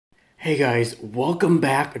Hey guys, welcome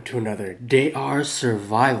back to another Day R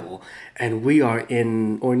Survival, and we are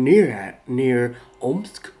in or near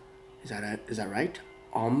Omsk. Is that right?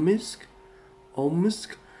 Omsk,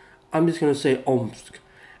 Omsk. I'm just gonna say Omsk,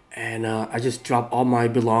 and I just dropped all my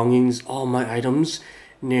belongings, all my items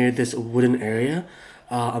near this wooden area.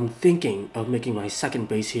 I'm thinking of making my second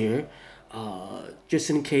base here, just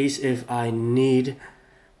in case if I need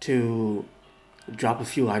to drop a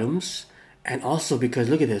few items, and also because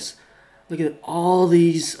look at all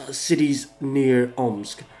these cities near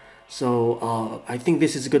Omsk. So I think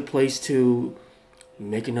this is a good place to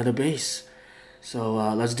make another base. So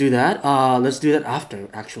let's do that. Let's do that after,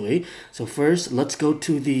 actually. So first, let's go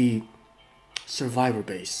to the survivor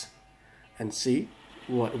base and see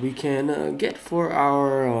what we can get for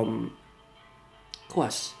our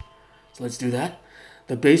quest. So let's do that.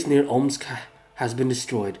 The base near Omsk has been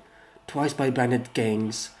destroyed twice by bandit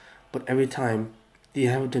gangs, but every time the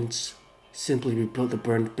inhabitants simply rebuilt the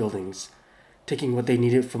burned buildings, taking what they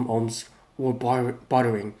needed from Omsk or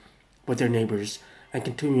bartering with their neighbors and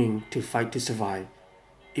continuing to fight to survive,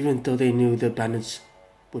 even though they knew the bandits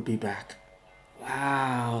would be back.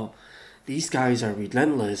 Wow, these guys are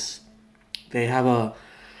relentless. They have a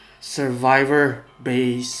survivor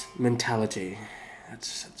base mentality.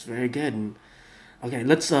 That's very good. Okay,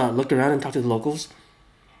 let's look around and talk to the locals.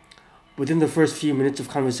 Within the first few minutes of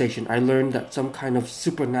conversation, I learned that some kind of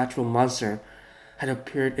supernatural monster had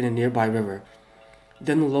appeared in a nearby river.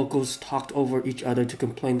 Then the locals talked over each other to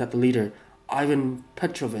complain that the leader, Ivan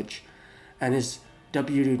Petrovich, and his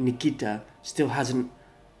W. Nikita still hasn't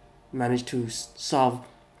managed to solve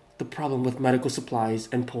the problem with medical supplies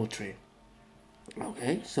and poultry.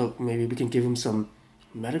 Okay, so maybe we can give him some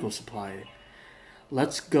medical supply.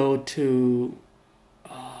 Let's go to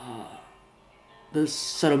the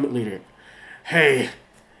settlement leader. Hey,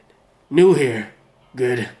 new here.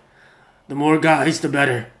 Good. The more guys, the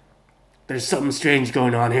better. There's something strange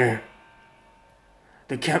going on here.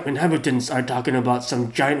 The camp inhabitants are talking about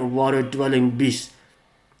some giant water-dwelling beast.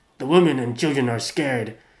 The women and children are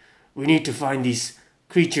scared. We need to find these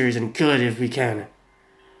creatures and kill it if we can.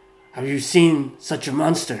 Have you seen such a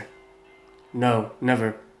monster? No,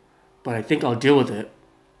 never. But I think I'll deal with it.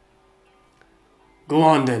 Go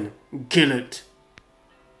on then, kill it.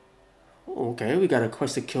 Okay, we got a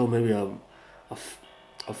quest to kill maybe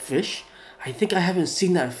a fish. I think I haven't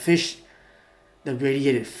seen that fish, the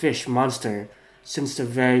radiated fish monster, since the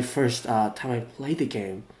very first time I played the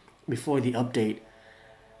game, before the update.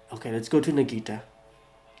 Okay, let's go to Nagita.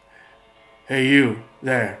 Hey you,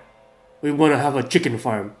 there. We want to have a chicken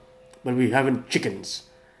farm, but we haven't chickens.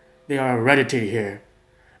 They are a rarity here,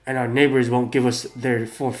 and our neighbors won't give us their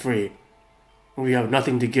for free. We have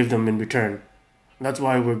nothing to give them in return. That's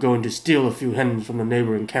why we're going to steal a few hens from the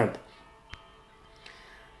neighboring camp.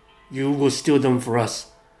 You will steal them for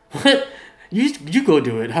us. What? You go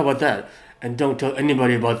do it. How about that? And don't tell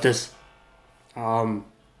anybody about this. Um,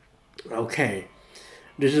 okay.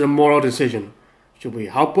 This is a moral decision. Should we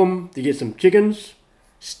help him to get some chickens?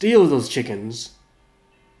 Steal those chickens?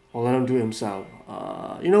 Or let him do it himself?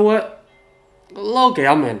 You know what? Okay,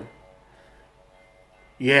 I'm in.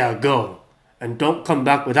 Yeah, go. And don't come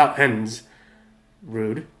back without hens.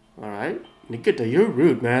 Rude. Alright. Nikita, you're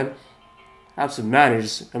rude, man. Have some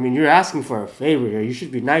manners. I mean, you're asking for a favor here. You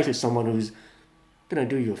should be nice to someone who's gonna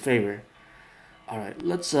do you a favor. Alright,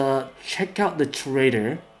 let's check out the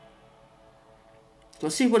trader.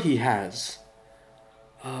 Let's see what he has.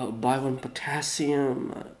 Buy one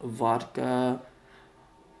potassium, vodka.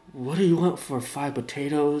 What do you want for 5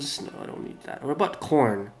 potatoes? No, I don't need that. What about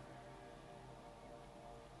corn?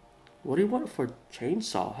 What do you want for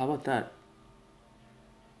chainsaw? How about that?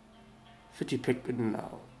 50 pick.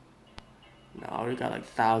 No. No, we got like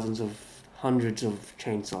hundreds of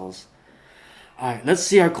chainsaws. Alright, let's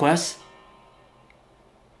see our quest.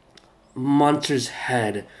 Monster's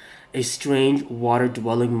Head. A strange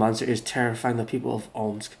water-dwelling monster is terrifying the people of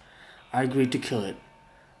Omsk. I agreed to kill it.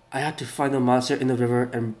 I had to find the monster in the river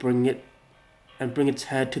and bring its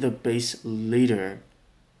head to the base leader.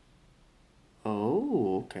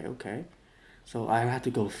 Oh, okay. So I have to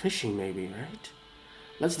go fishing maybe, right?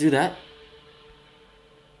 Let's do that.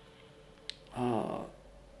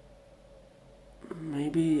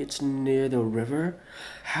 Maybe it's near the river.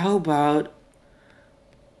 How about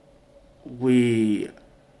we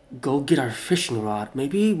go get our fishing rod?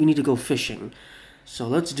 Maybe we need to go fishing. So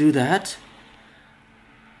let's do that.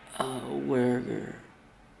 Where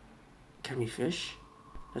can we fish?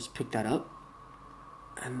 Let's pick that up.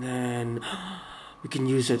 And then we can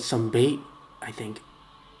use it some bait, I think.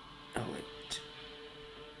 Oh wait.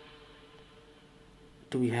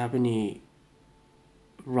 Do we have any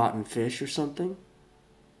rotten fish or something?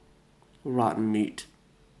 Rotten meat.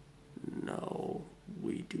 No,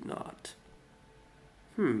 we do not.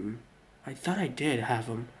 I thought I did have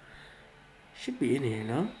them. Should be in here,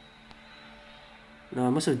 no? No, I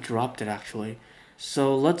must have dropped it actually.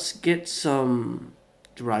 So let's get some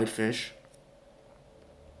dried fish.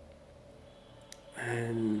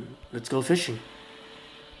 And let's go fishing.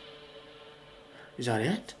 Is that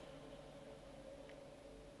it?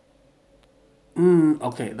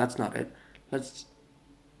 Okay, that's not it. Let's...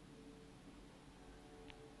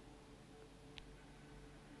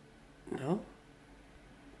 No?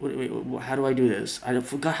 Wait, how do I do this? I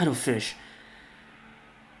forgot how to fish.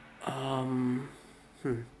 Um...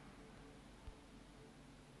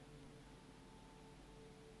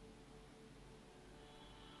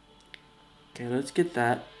 Okay, let's get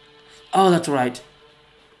that. Oh, that's right.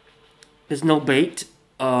 There's no bait.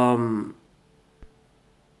 I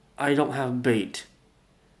don't have bait.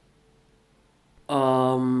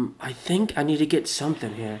 I think I need to get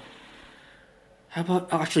something here. How about...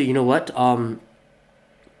 oh, actually, you know what?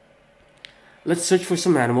 Let's search for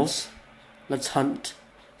some animals. Let's hunt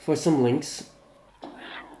for some lynx.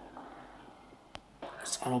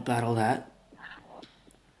 Let's auto battle that.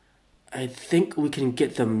 I think we can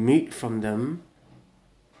get the meat from them.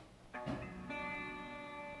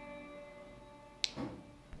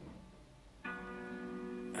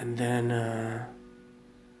 And then,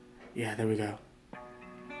 yeah, there we go.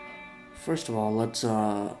 First of all, let's,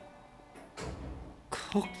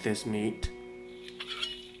 cook this meat.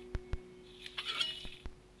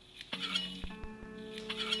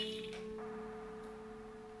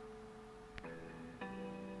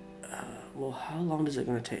 Well, how long is it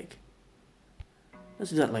gonna take? Let's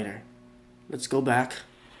do that later. Let's go back.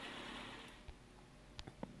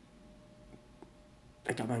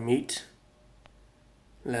 I got my meat.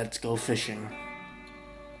 Let's go fishing.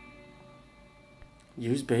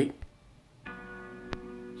 Use bait.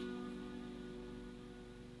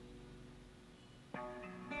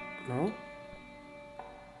 No?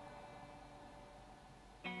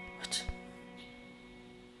 What?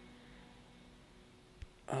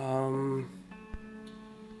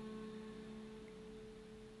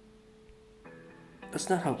 That's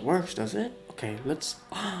not how it works, does it? Okay, let's...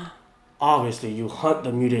 Obviously, you hunt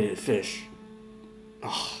the mutated fish.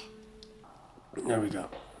 Oh, there we go.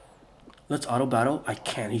 Let's auto battle. I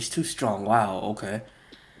can't. He's too strong. Wow. Okay.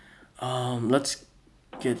 Let's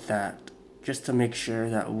get that just to make sure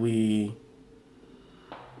that we.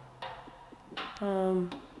 Ooh,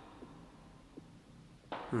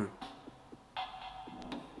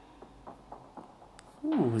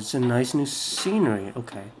 it's a nice new scenery.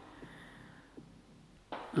 Okay.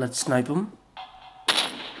 Let's snipe him.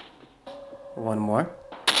 One more.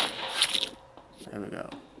 There we go.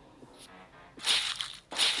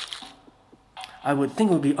 I would think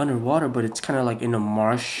it would be underwater, but it's kind of like in a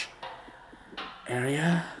marsh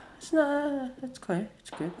area. It's not. It's okay. It's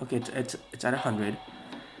good. Okay, it's at 100.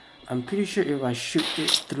 I'm pretty sure if I shoot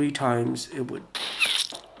it 3 times, it would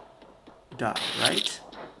die. Right?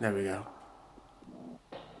 There we go.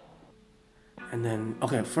 And then,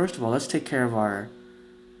 okay. First of all, let's take care of our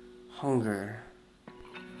hunger.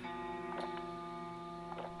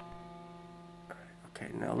 Okay,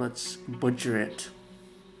 now let's butcher it.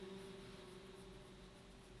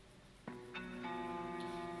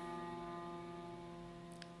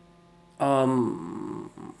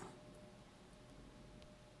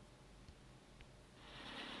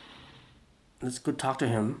 Let's go talk to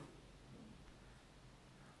him.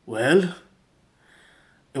 Well,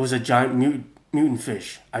 it was a giant mutant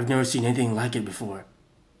fish. I've never seen anything like it before.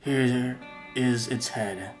 Here is its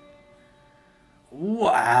head.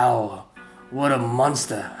 Wow, what a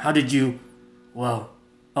monster. How did you... Well,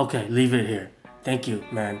 okay, leave it here. Thank you,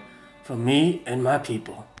 man. From me and my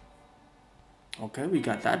people. Okay, we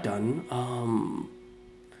got that done.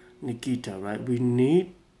 Nikita, right? We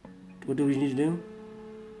need... What do we need to do?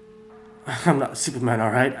 I'm not Superman,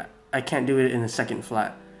 alright? I can't do it in a second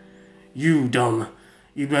flat. You dumb.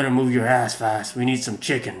 You better move your ass fast. We need some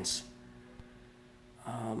chickens.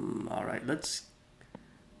 Alright, let's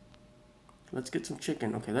get some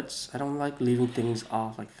chicken. Okay, I don't like leaving things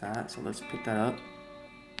off like that, so let's pick that up.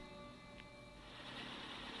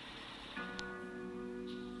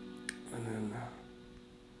 And then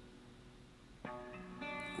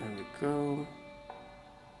there we go.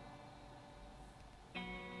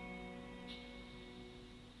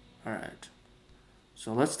 Alright.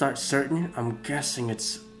 So let's start searching. I'm guessing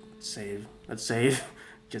it's save. Let's save,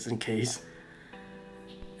 just in case.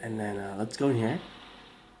 And then let's go in here.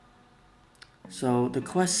 So the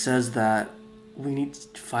quest says that we need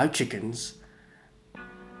 5 chickens.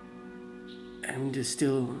 And to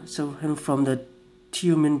steal so him from the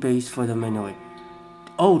T-human base for the Minoid.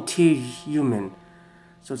 Oh, T-human.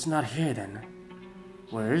 So it's not here then.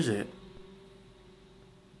 Where is it?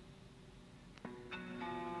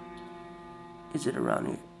 Is it around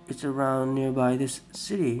here? It's around nearby this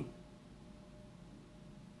city.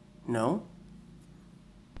 No?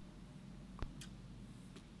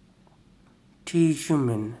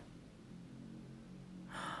 T-human.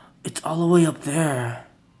 It's all the way up there.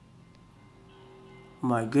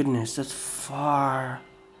 My goodness, that's far.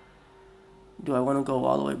 Do I want to go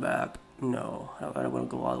all the way back? No, I don't want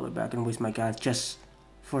to go all the way back and waste my gas just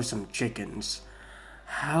for some chickens.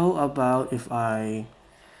 How about if I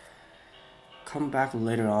come back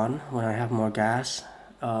later on when I have more gas?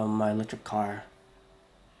 My electric car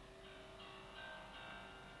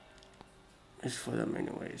is for them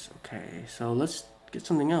anyways. Okay, so let's get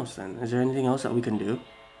something else then. Is there anything else that we can do?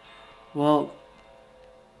 Well,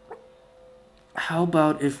 how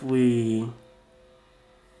about if we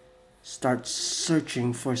start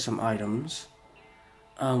searching for some items?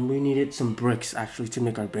 We needed some bricks actually to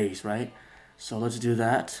make our base, right? So let's do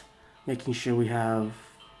that. Making sure we have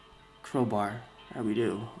crowbar. Yeah, we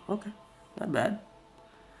do. Okay, not bad.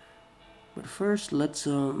 But first, let's see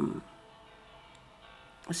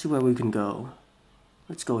where we can go.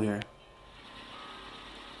 Let's go here.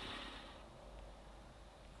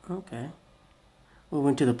 Okay. We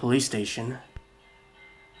went to the police station.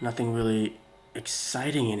 Nothing really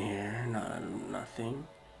exciting in here. Nothing.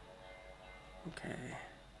 Okay.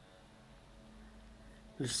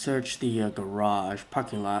 Let's search the garage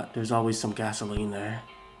parking lot. There's always some gasoline there.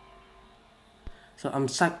 So I'm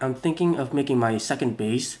thinking of making my second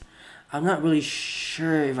base. I'm not really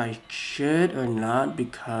sure if I should or not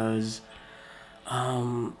because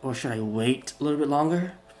or should I wait a little bit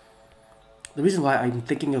longer? The reason why I'm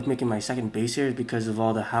thinking of making my second base here is because of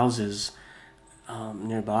all the houses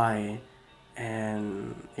nearby,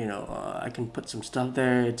 and you know I can put some stuff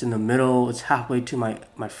there. It's in the middle. It's halfway to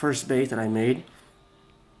my first base that I made.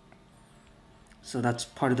 So that's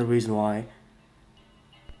part of the reason why.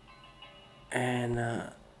 And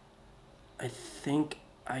I think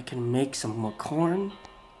I can make some more corn,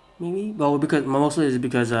 maybe. Well, because mostly it's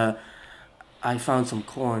because I found some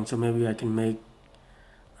corn, so maybe I can make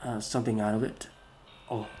something out of it.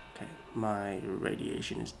 Oh, okay. My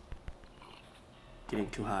radiation is getting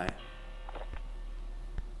too high.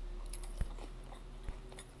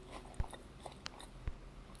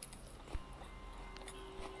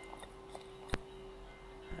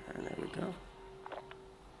 And there we go.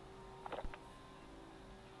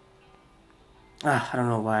 I don't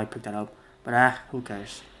know why I picked that up, but who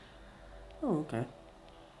cares? Oh, okay.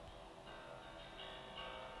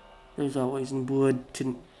 There's always wood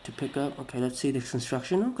to pick up. Okay, let's see the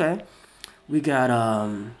construction. Okay, we got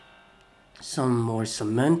some more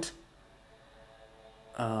cement.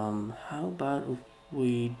 How about if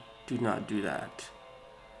we do not do that?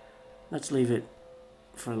 Let's leave it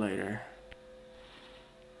for later.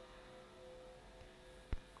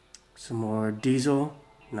 Some more diesel.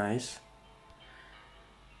 Nice.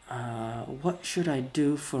 What should I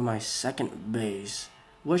do for my second base?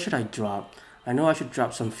 What should I drop? I know I should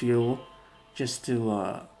drop some fuel just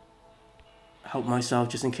to help myself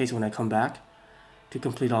just in case when I come back to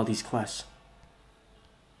complete all these quests.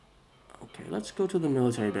 Okay, let's go to the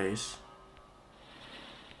military base.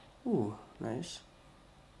 Ooh, nice.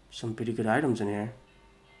 Some pretty good items in here.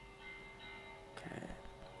 Okay.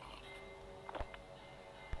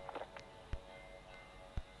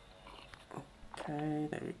 Okay,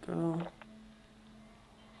 there we go.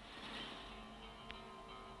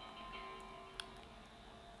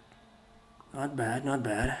 Not bad, not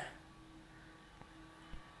bad.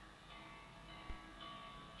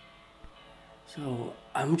 So,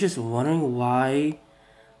 I'm just wondering why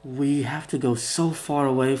we have to go so far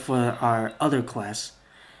away for our other class.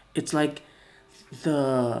 It's like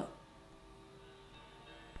the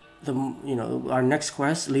our next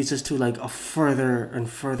quest leads us to like a further and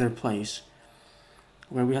further place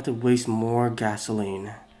where we have to waste more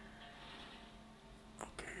gasoline.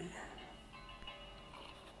 Okay.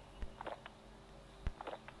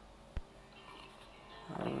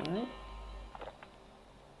 Alright.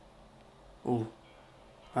 Oh,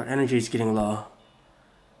 our energy is getting low.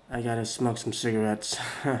 I gotta smoke some cigarettes.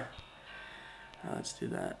 Let's do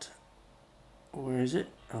that. Where is it?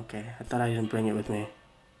 Okay, I thought I didn't bring it with me.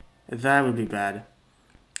 That would be bad.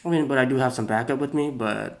 I mean, but I do have some backup with me,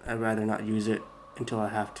 but I'd rather not use it until I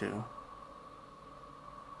have to.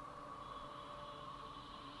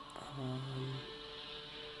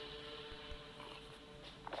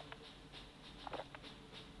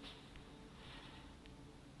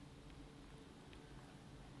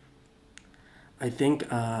 I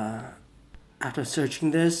think after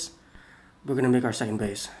searching this, we're gonna make our second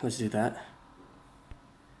base. Let's do that.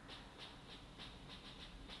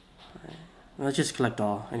 Let's just collect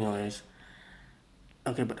all, anyways.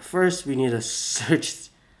 Okay, but first we need to search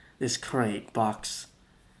this crate box.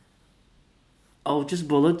 Oh, just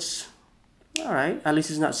bullets. Alright, at least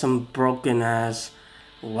it's not some broken ass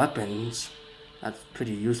weapons. That's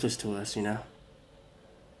pretty useless to us, you know.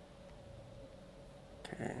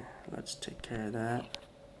 Okay, let's take care of that.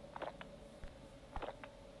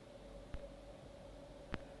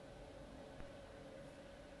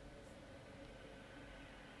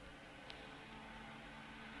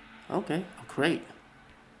 Okay, a crate.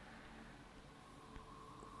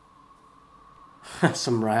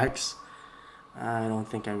 Some rags. I don't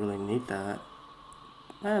think I really need that.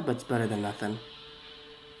 But it's better than nothing.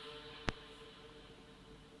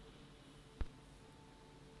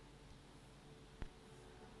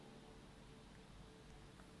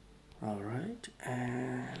 Alright,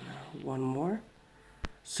 and one more.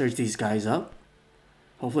 Search these guys up.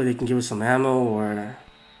 Hopefully they can give us some ammo or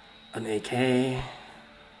an AK.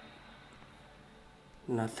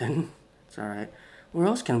 Nothing. It's alright. Where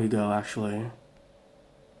else can we go, actually?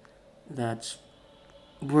 That's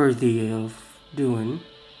worthy of doing.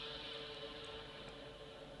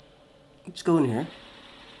 Let's go in here.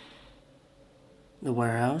 The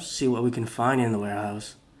warehouse. See what we can find in the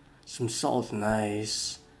warehouse. Some salt.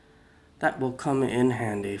 Nice. That will come in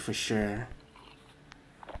handy for sure.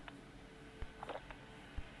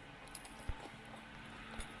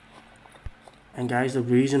 And guys, the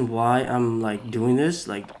reason why I'm like doing this,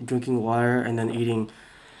 like drinking water and then eating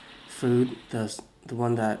food, the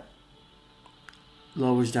one that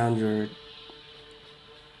lowers down your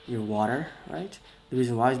water, right? The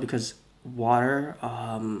reason why is because water,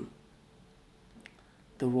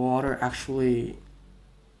 the water actually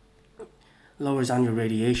lowers down your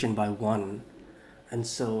radiation by 1, and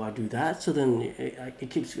so I do that. So then it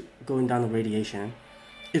keeps going down the radiation.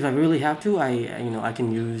 If I really have to, I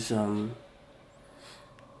can use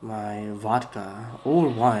my vodka or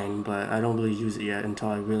wine, but I don't really use it yet until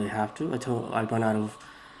I really have to, until I run out of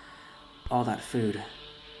all that food.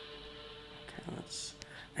 Okay,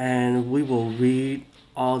 and we will read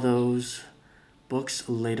all those books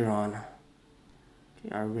later on. Okay,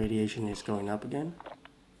 our radiation is going up again.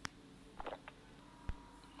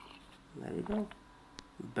 There we go.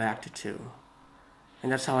 Back to 2.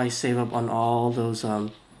 And that's how I save up on all those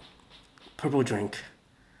purple drink.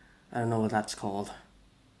 I don't know what that's called.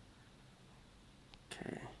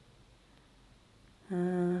 Okay.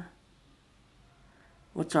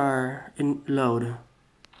 What's our load?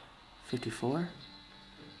 54.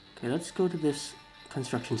 Okay, let's go to this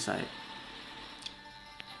construction site.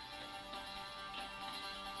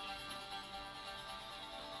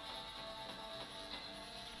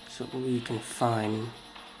 So we can find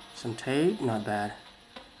some tape, not bad.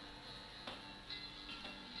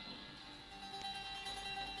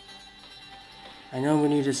 I know we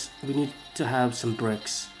need to have some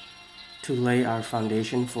bricks to lay our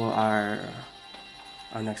foundation for our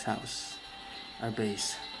next house, our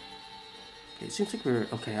base. Okay, it seems like we're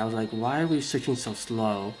okay. I was like, why are we searching so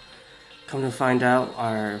slow? Come to find out,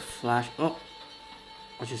 our flash. Oh,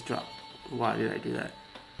 I just dropped. Why did I do that?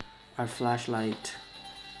 Our flashlight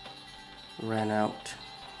ran out.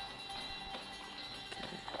 Okay.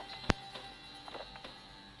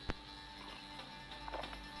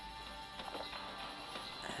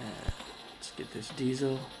 And let's get this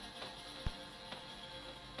diesel.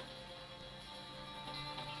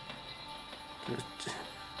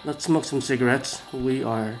 Let's smoke some cigarettes. We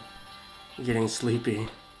are getting sleepy.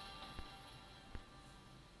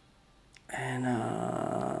 And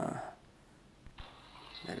there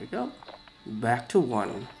we go. Back to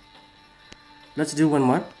 1. Let's do one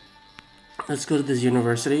more. Let's go to this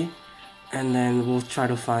university, and then we'll try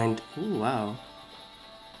to find. Ooh, wow.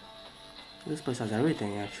 This place has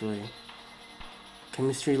everything, actually.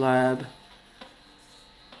 Chemistry lab.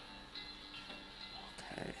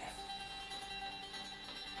 Okay.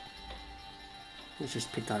 Let's just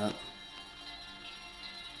pick that up.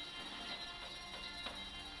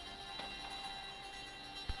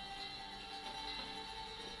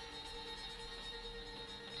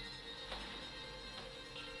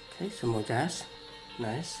 Okay, some more gas.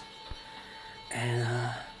 Nice. And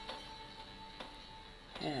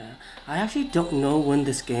yeah, I actually don't know when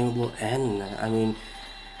this game will end. I mean,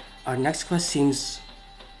 our next quest seems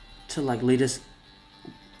to like lead us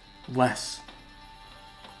west,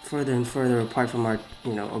 further and further apart from our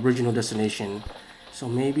original destination. So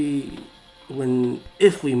maybe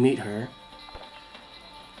if we meet her,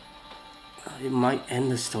 it might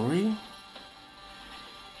end the story.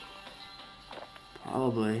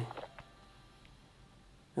 Probably.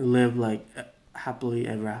 And live like happily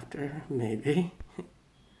ever after, maybe.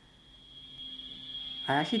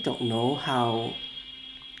 I actually don't know how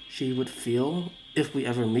she would feel if we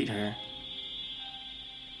ever meet her.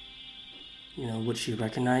 You know, would she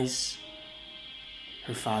recognize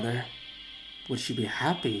her father? Would she be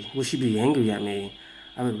happy? Would she be angry at me?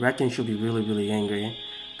 I would reckon she'll be really, really angry,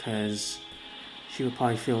 because she would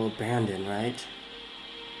probably feel abandoned, right?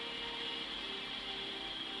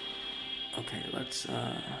 Okay,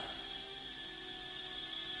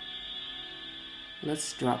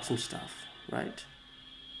 let's drop some stuff, right?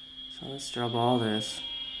 So let's drop all this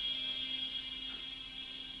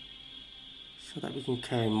so that we can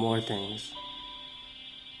carry more things.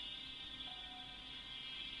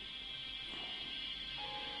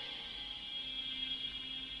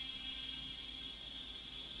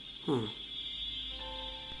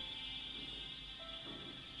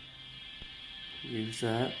 Use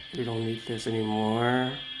that. We don't need this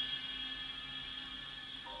anymore.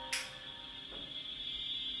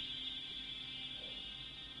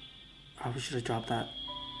 Oh, we should have dropped that.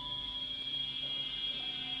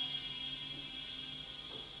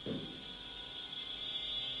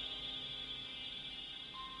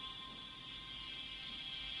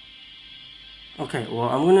 Okay, well,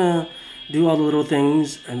 I'm gonna do all the little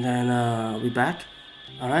things and then be back.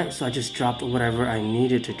 Alright, so I just dropped whatever I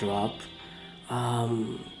needed to drop.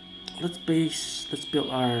 Let's build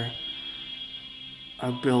our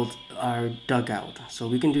dugout. So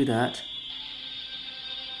we can do that.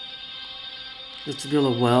 Let's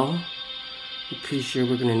build a well. I'm pretty sure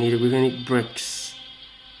we're gonna need it. We're gonna need bricks.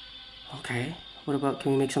 Okay, what about,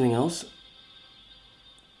 can we make something else?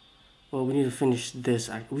 Well, we need to finish this.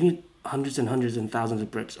 We need hundreds and hundreds and thousands of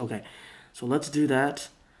bricks. Okay, so let's do that.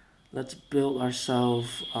 Let's build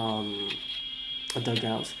ourselves a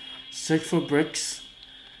dugout. Search for bricks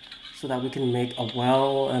so that we can make a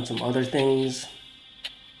well and some other things.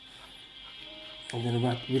 And then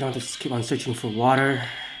we don't have to keep on searching for water.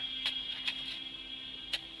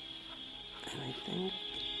 And I think,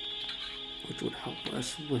 which would help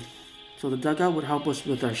us with, so the dugout would help us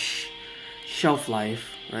with our shelf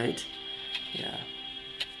life, right? Yeah.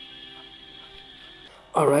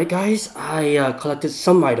 Alright guys, I collected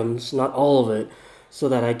some items, not all of it, so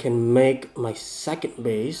that I can make my second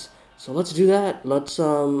base. So let's do that. Let's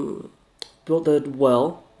build the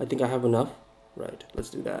well. I think I have enough. Right, let's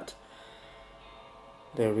do that.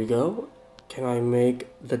 There we go. Can I make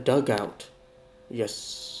the dugout?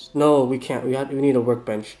 Yes. No, we can't. We need a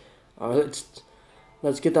workbench.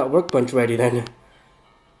 Let's get that workbench ready then.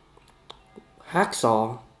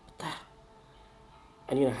 Hacksaw.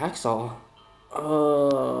 I need a hacksaw.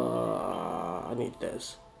 I need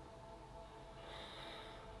this.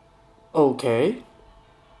 Okay.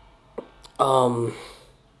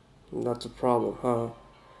 That's a problem, huh?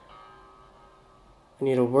 I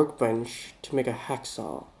need a workbench to make a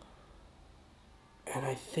hacksaw. And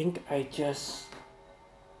I think I just...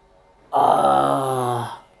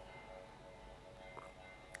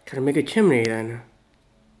 Can I make a chimney then?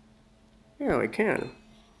 Yeah, I can.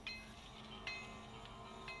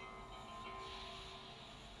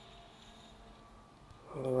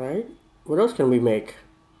 Alright. What else can we make?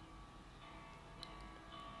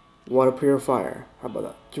 Water purifier. How about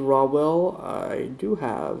that? Draw well, I do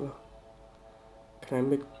have. Can I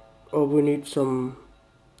make... Oh, we need some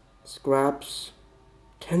scraps.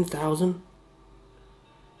 10,000?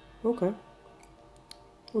 Okay.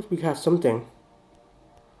 Let's we have something.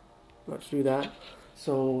 Let's do that.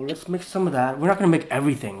 So let's make some of that. We're not gonna make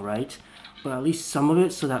everything, right? But at least some of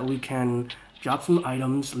it so that we can drop some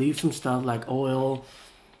items, leave some stuff like oil,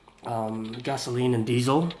 gasoline and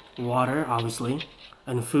diesel, water, obviously,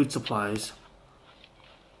 and food supplies.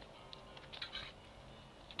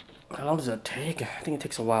 How long does that take? I think it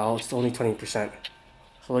takes a while. It's only 20%.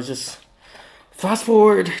 So let's just fast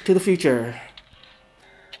forward to the future.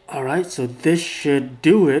 Alright, so this should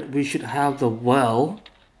do it. We should have the well.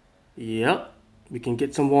 Yep. We can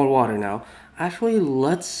get some more water now. Actually,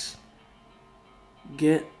 let's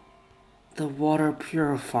get the water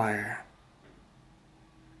purifier.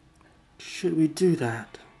 Should we do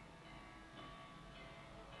that?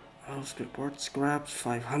 Let's get board scraps,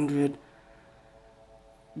 500.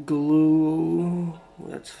 Glue.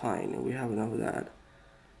 That's fine. We have enough of that.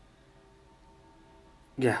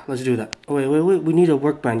 Yeah, let's do that. Wait. We need a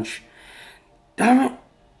workbench. Damn it.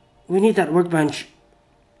 We need that workbench.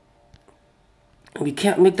 We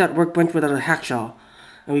can't make that workbench without a hacksaw.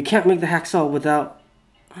 And we can't make the hacksaw without...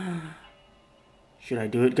 Should I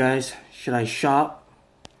do it, guys? Should I shop?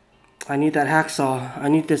 I need that hacksaw. I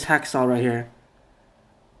need this hacksaw right here.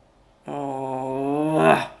 Oh...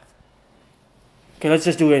 Okay, let's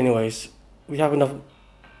just do it anyways. We have enough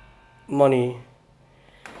money.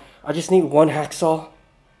 I just need one hacksaw.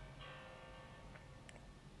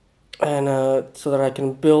 And so that I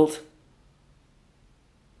can build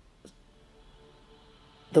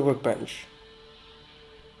the workbench.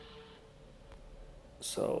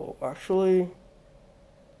 So actually,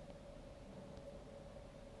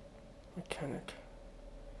 mechanic.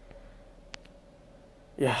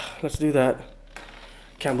 Yeah, let's do that.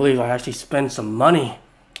 Can't believe I actually spent some money.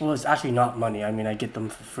 Well, it's actually not money. I mean, I get them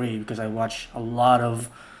for free because I watch a lot of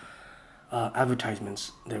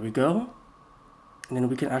advertisements. There we go. And then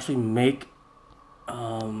we can actually make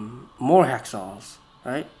more hacksaws,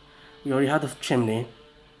 right? We already have the chimney.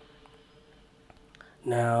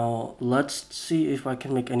 Now, let's see if I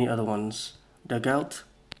can make any other ones. Dugout?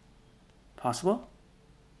 Possible?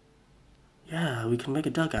 Yeah, we can make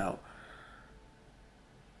a dugout.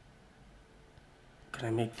 Can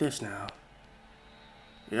I make this now?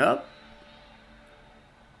 Yep.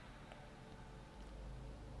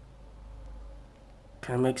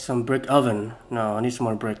 Can I make some brick oven? No, I need some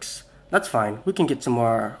more bricks. That's fine. We can get some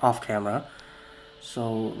more off camera.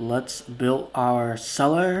 So let's build our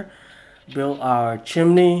cellar, build our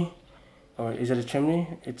chimney. Or is it a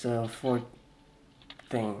chimney? It's a fort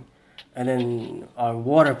thing. And then our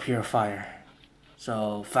water purifier.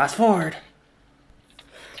 So fast forward.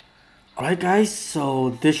 Alright guys,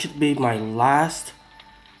 so this should be my last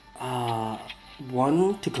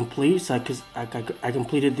one to complete. So I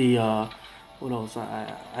completed the what else?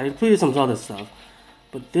 I completed some other stuff.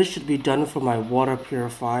 But this should be done for my water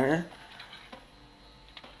purifier.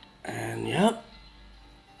 And yep,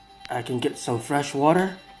 I can get some fresh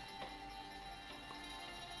water.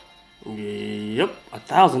 Yep,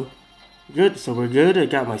 1,000. Good, so we're good. I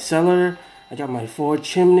got my cellar, I got my forward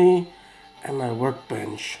chimney, and my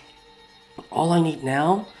workbench. All I need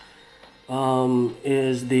now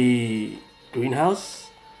is the greenhouse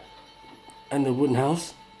and the wooden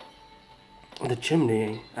house. The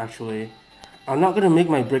chimney, actually. I'm not gonna make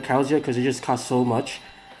my brick house yet because it just costs so much.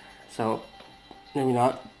 So, maybe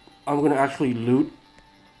not. I'm gonna actually loot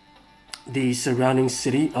the surrounding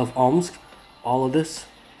city of Omsk. All of this.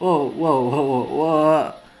 Whoa, whoa, whoa, whoa,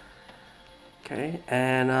 whoa. Okay,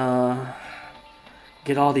 and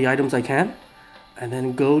get all the items I can. And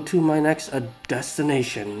then go to my next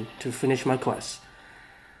destination to finish my quest.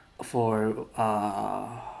 For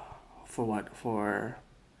what? For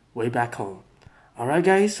way back home. Alright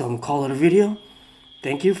guys, so I'm calling it a video.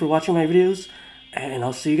 Thank you for watching my videos, and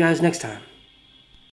I'll see you guys next time.